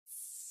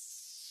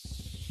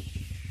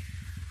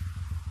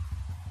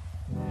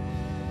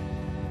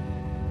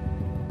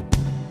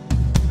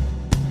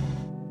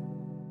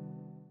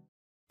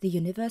The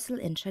Universal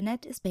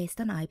Intranet is based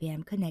on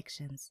IBM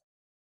Connections.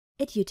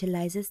 It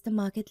utilizes the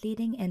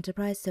market-leading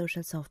enterprise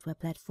social software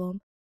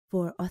platform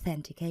for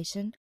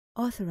authentication,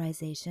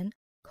 authorization,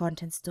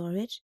 content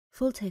storage,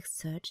 full-text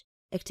search,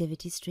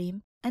 activity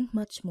stream, and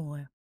much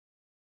more.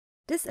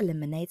 This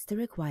eliminates the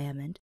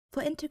requirement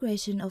for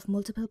integration of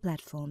multiple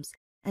platforms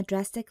and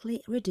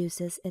drastically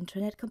reduces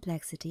intranet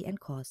complexity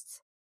and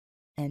costs.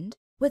 And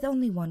with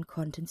only one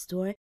content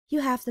store,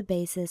 you have the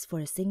basis for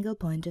a single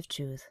point of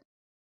truth.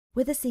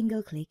 With a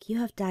single click, you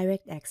have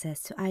direct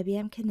access to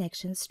IBM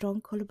Connections'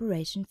 strong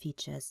collaboration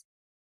features,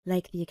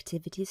 like the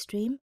activity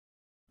stream,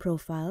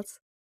 profiles,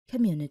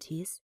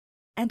 communities,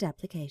 and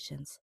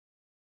applications.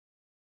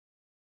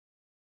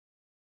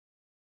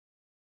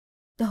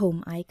 The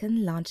home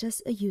icon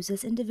launches a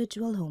user's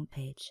individual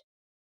homepage.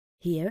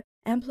 Here,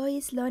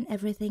 employees learn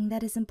everything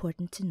that is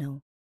important to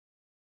know.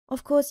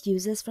 Of course,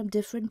 users from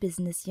different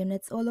business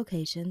units or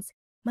locations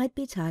might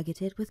be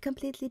targeted with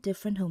completely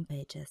different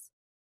homepages.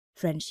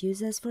 French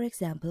users, for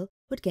example,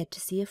 would get to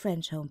see a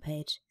French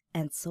homepage,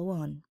 and so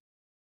on.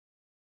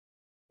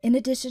 In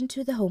addition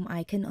to the home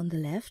icon on the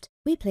left,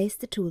 we place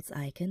the tools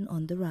icon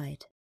on the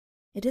right.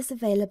 It is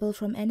available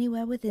from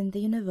anywhere within the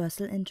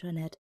Universal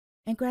Intranet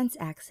and grants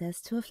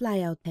access to a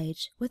flyout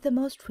page with the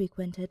most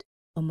frequented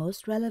or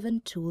most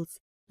relevant tools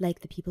like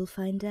the People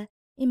Finder,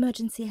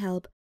 Emergency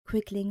Help,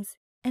 Quick Links,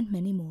 and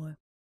many more.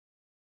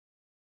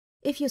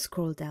 If you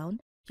scroll down,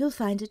 you'll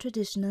find a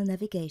traditional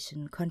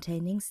navigation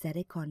containing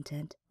static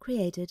content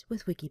created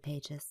with wiki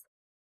pages.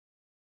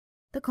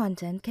 The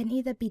content can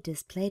either be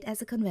displayed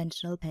as a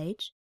conventional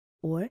page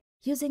or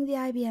using the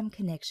IBM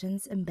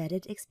Connections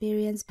embedded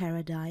experience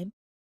paradigm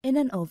in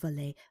an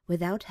overlay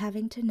without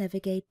having to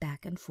navigate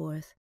back and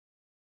forth.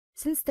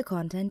 Since the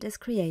content is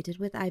created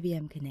with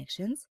IBM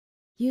Connections,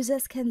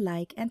 users can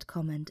like and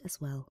comment as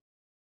well.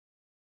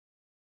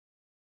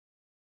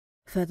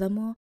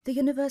 Furthermore, the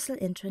Universal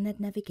Intranet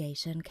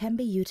navigation can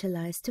be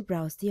utilized to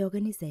browse the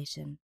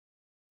organization.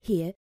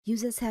 Here,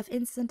 users have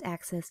instant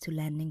access to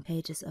landing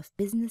pages of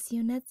business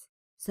units,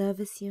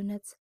 service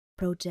units,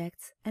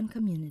 projects, and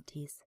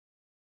communities.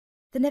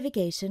 The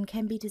navigation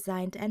can be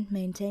designed and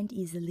maintained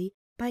easily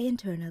by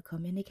internal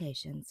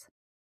communications.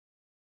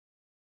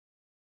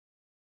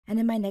 And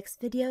in my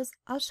next videos,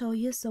 I'll show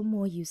you some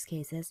more use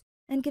cases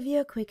and give you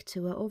a quick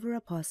tour over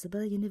a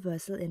possible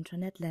Universal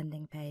Intranet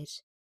landing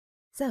page.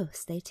 So,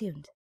 stay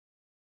tuned.